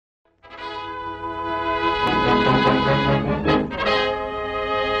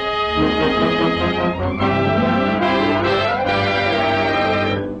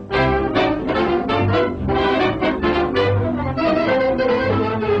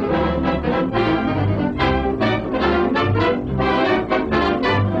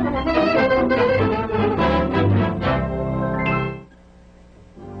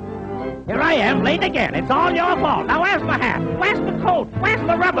Again, it's all your fault. Now, where's my hat? Where's the coat? Where's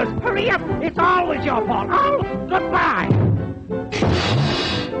the rubbers? Hurry up. It's always your fault. Oh, goodbye.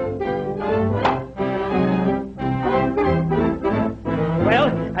 Well,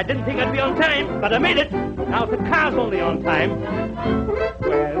 I didn't think I'd be on time, but I made it. Now the car's only on time.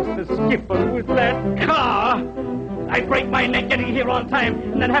 Where's the skipper with that car? I break my neck getting here on time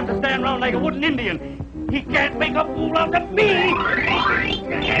and then have to stand around like a wooden Indian. He can't make a fool out of me.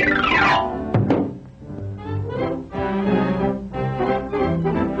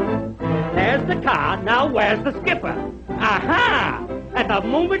 There's the car. Now where's the skipper? Aha! At a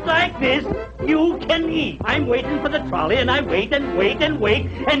moment like this, you can eat. I'm waiting for the trolley, and I wait and wait and wait,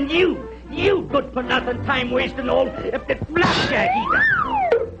 and you good-for-nothing, time-wasting old flapjack eater.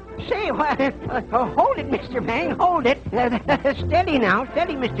 Say, hold it, Mr. Bang, hold it. Steady now,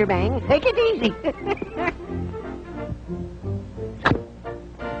 steady, Mr. Bang. Take it easy.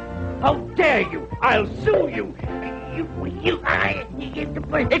 How dare you? I'll sue you.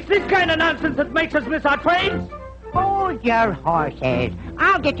 It's this kind of nonsense that makes us miss our trains. Hold your horses.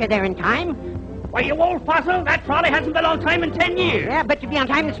 I'll get you there in time. Why, you old fossil, that trolley hasn't been on time in 10 years. Yeah, bet you'll be on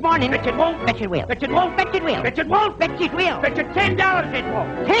time this morning. Bet it won't. Bet you will. Bet it won't. Bet it will. Bet it won't. Bet it will. Bet you $10 it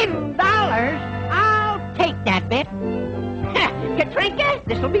won't. $10? I'll take that bet. Katrinka,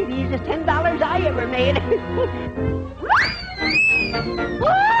 this'll be the easiest $10 I ever made.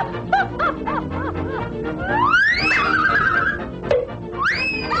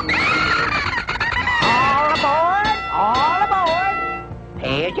 All aboard! All aboard!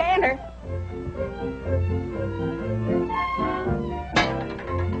 Pay as you enter.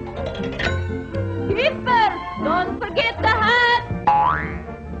 Skipper, don't forget the hat.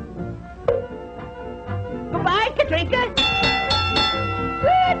 Goodbye, Katrinka.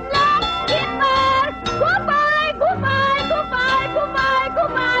 Good luck, Skipper. Goodbye, goodbye, goodbye, goodbye,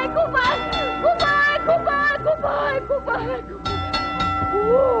 goodbye, goodbye, goodbye, goodbye, goodbye, goodbye.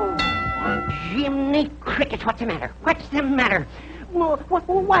 Ooh. Jiminy crickets, what's the matter? What's the matter? Well,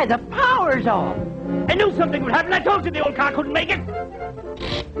 why, the power's off. I knew something would happen. I told you the old car couldn't make it.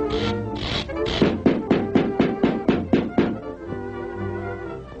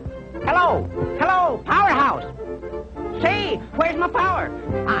 Hello, hello, powerhouse. Say, where's my power?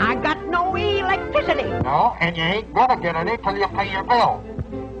 I got no electricity. No, and you ain't gonna get any till you pay your bill.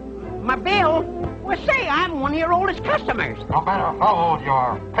 My bill? Well, say, I'm one of your oldest customers. No matter how old you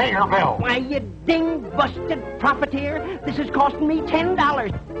are, pay your bill. Why, you ding-busted profiteer, this is costing me $10.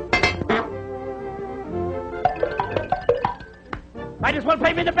 Might as well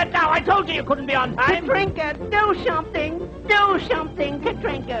pay me the bet now. I told you couldn't be on time. Katrinka, do something. Do something,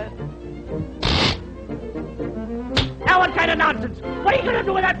 Katrinka. Now what kind of nonsense? What are you going to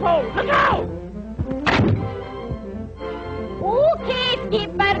do with that pole? Look out! Okay,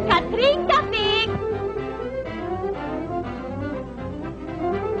 Skipper, Katrinka fix.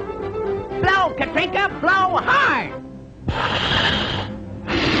 Blow, Katrinka, blow hard.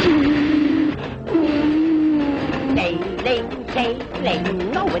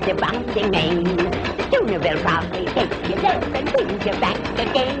 Sailing over the bounding main. The tuna will probably take you there and bring you back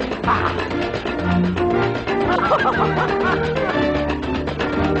again.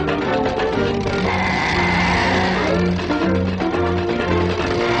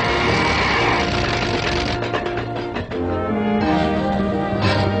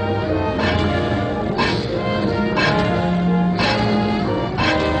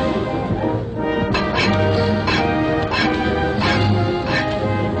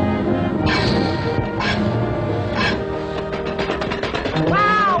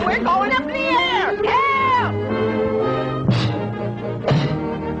 Wow, we're going up in the air! Help!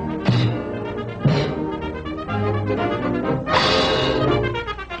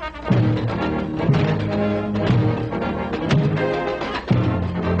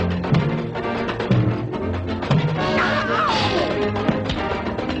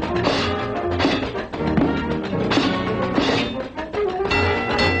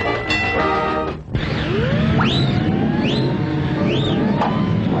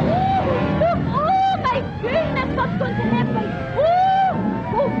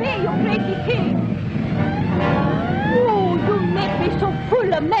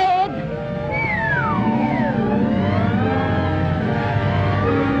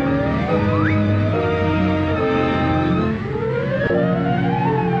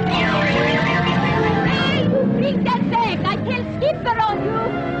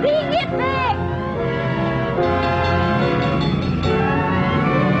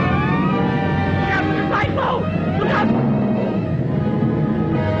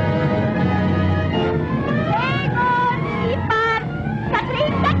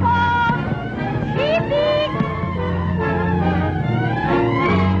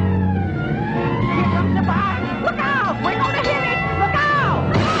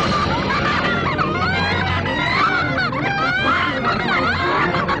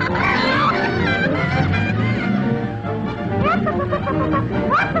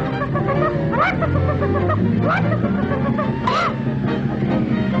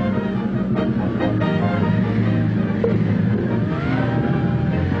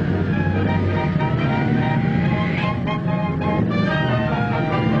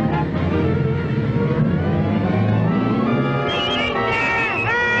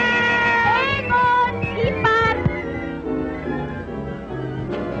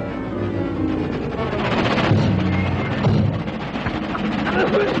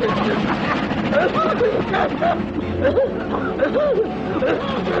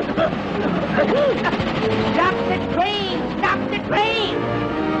 Stop the train! Stop the train!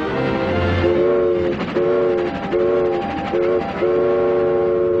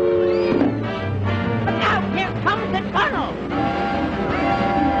 Look out! Here comes the tunnel!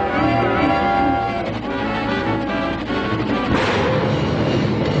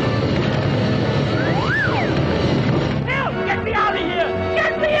 Help! Get me out of here!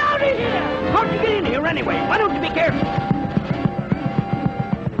 Get me out of here! How'd you get in here anyway? Why don't you be careful?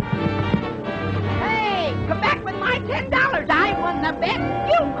 Hey, come back with my $10. I won the bet.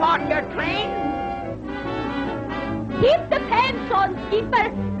 You caught your train. Keep the pants on, skipper.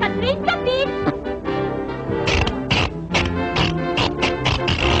 Katrinka feet.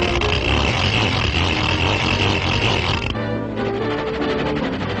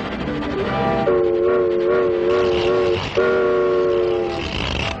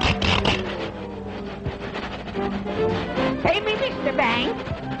 Pay me, Mr. Bank.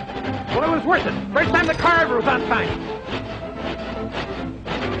 Well, it was worth it. First time the car ever was on time.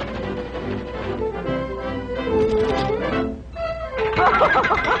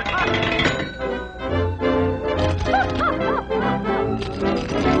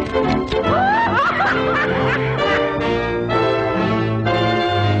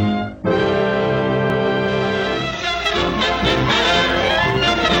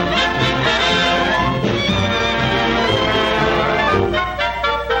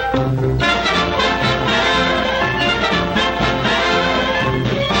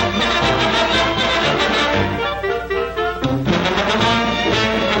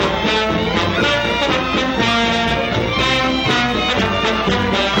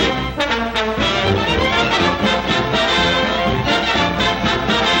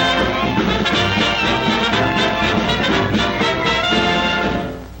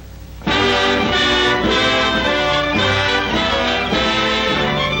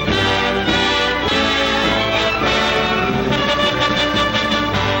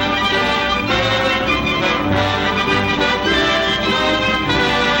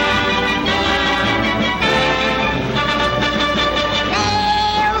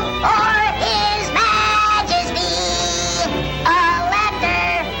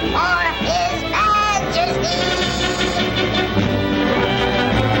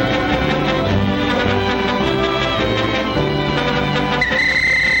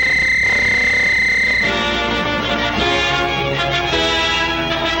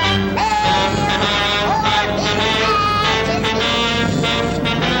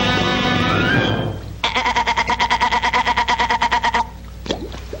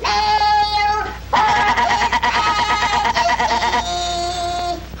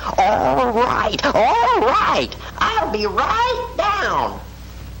 All right. I'll be right down.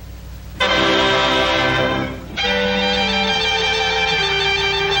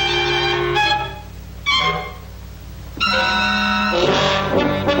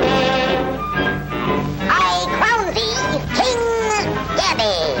 I crown thee King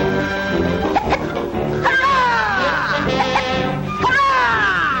Gabby. Hurrah! Hurrah!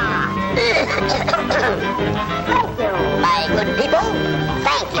 Thank you, my good people.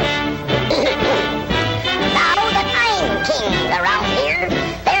 Thank you. Now that I'm king around here,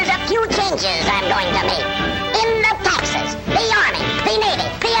 there's a few changes I'm going to make. In the taxes, the army, the navy,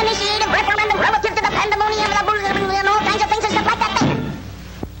 the initiative referendum relative to the pandemonium, and all kinds of things and stuff like that there.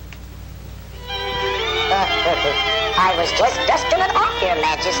 I was just dusting it off, Your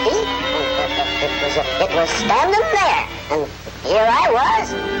Majesty. It was standing there, and here I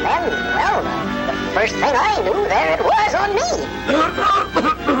was. Then, well, the first thing I knew, there it was on me.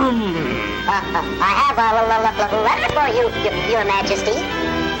 I have a letter for you, Your Majesty.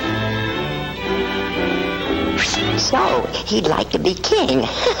 So, he'd like to be king.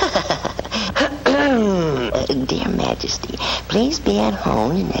 Dear Majesty, please be at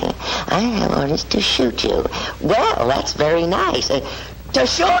home today. I have orders to shoot you. Well, that's very nice. To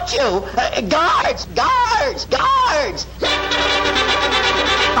shoot you! Guards! Guards! Guards!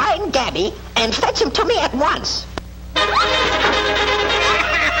 Find Gabby and fetch him to me at once. Help!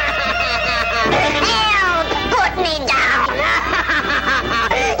 Put me down!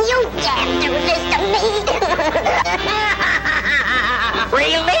 You can't do this to me!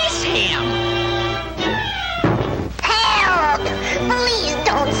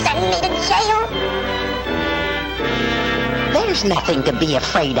 There's nothing to be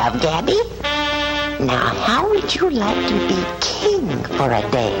afraid of, Gabby. Now, how would you like to be king for a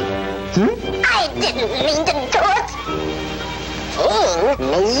day? I didn't mean to do it. King?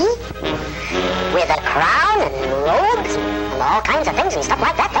 Me? With a crown and robes and all kinds of things and stuff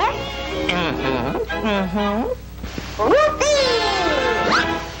like that there? Whoopee!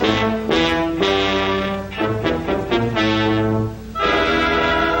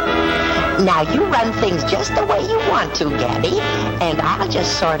 Now, you run things just the way you want to, Gabby, and I'll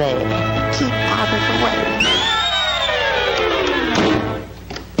just sort of keep out of the way.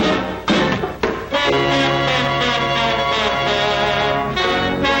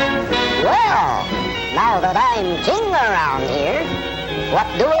 Well, now that I'm king around here, what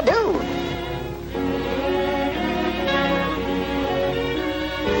do I do?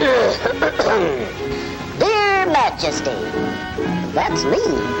 Dear Majesty, that's me.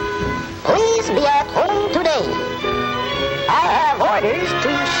 Please be at home today. I have orders to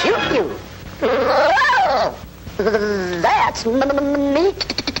shoot you. That's me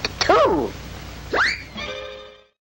too.